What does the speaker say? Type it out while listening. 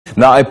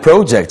Now, a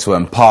project to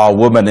empower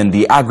women in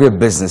the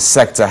agribusiness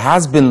sector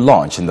has been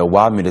launched in the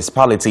Wa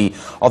municipality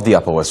of the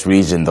Upper West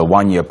region. The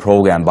one-year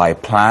program by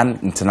Plan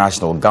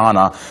International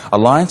Ghana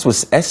aligns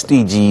with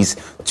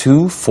SDGs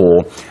 2,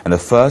 4 and the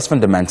first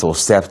fundamental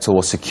step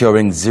towards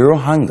securing zero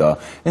hunger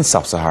in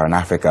sub-Saharan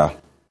Africa.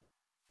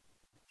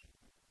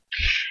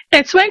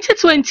 A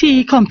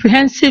 2020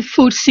 comprehensive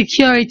food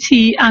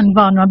security and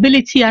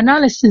vulnerability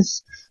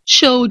analysis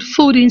showed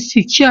food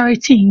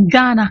insecurity in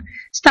Ghana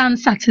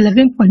stands at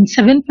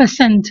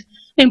 11.7%,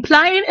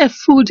 implying a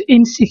food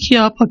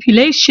insecure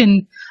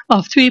population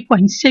of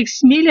 3.6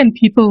 million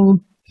people.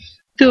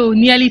 Though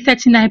nearly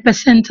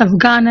 39% of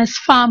Ghana's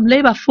farm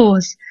labor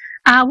force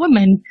are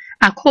women,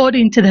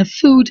 according to the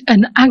Food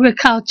and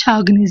Agriculture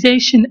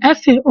Organization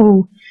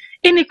 (FAO),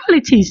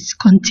 inequalities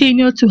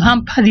continue to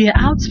hamper their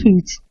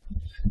output.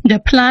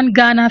 The Plan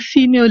Ghana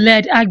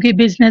female-led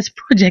agribusiness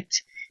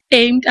project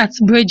aimed at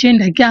bridging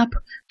the gap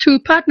through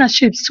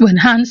partnerships to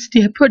enhance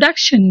their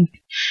production.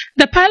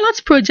 The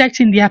pilot project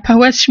in the Upper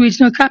West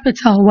Regional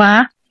Capital,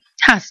 Wa,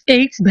 has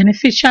 8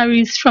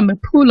 beneficiaries from a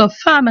pool of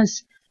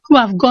farmers who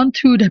have gone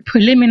through the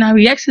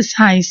preliminary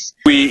exercise.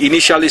 We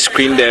initially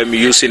screened them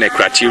using a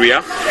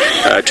criteria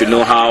to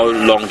know how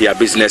long their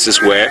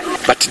businesses were,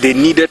 but they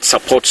needed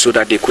support so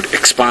that they could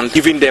expand,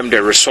 giving them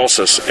the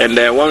resources. And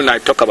when I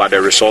talk about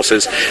the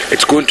resources,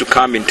 it's going to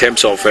come in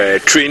terms of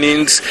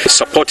trainings,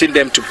 supporting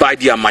them to buy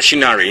their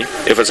machinery,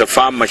 if it's a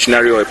farm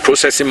machinery or a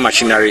processing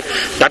machinery,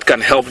 that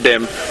can help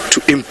them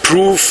to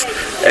improve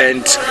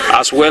and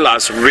as well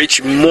as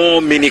reach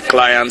many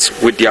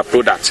clients with their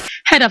products.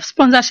 Head of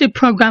Sponsorship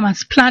Program at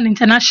Plan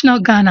International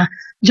Ghana,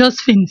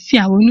 Josephine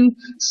Fiawunu,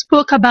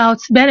 spoke about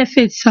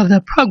benefits of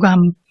the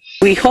program.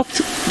 We hoped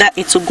that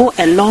it will go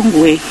a long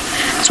way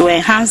to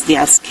enhance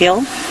their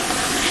skill,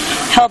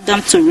 help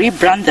them to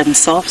rebrand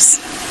themselves,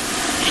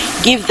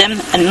 give them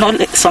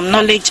some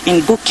knowledge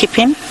in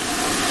bookkeeping,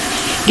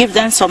 give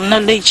them some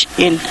knowledge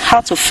in how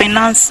to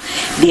finance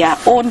their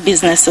own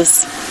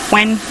businesses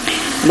when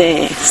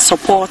the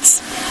support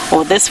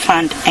or this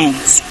fund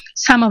ends.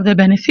 Some of the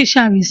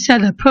beneficiaries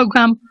said the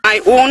program. My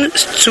own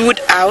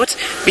stood out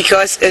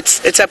because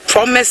it's a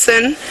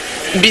promising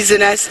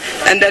business,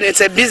 and then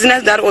it's a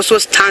business that also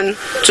stands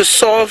to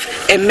solve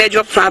a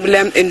major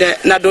problem in the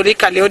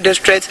Nadori-Kaleo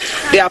district,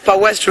 the Upper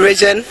West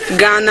region,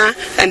 Ghana,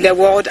 and the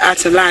world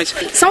at large.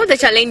 Some of the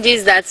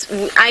challenges that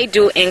I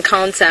do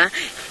encounter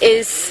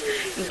is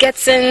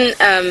getting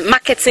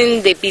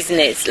marketing the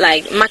business,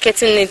 like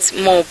marketing it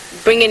more,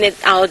 bringing it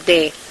out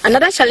there.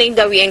 Another challenge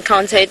that we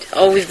encountered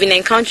or we've been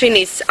encountering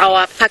is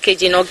our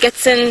packaging, or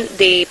getting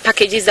the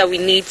packages that we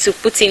need to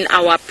put in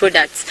our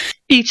products.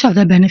 Each of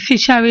the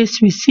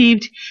beneficiaries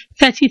received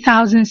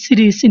 30,000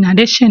 cedis in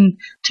addition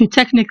to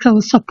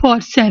technical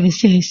support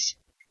services.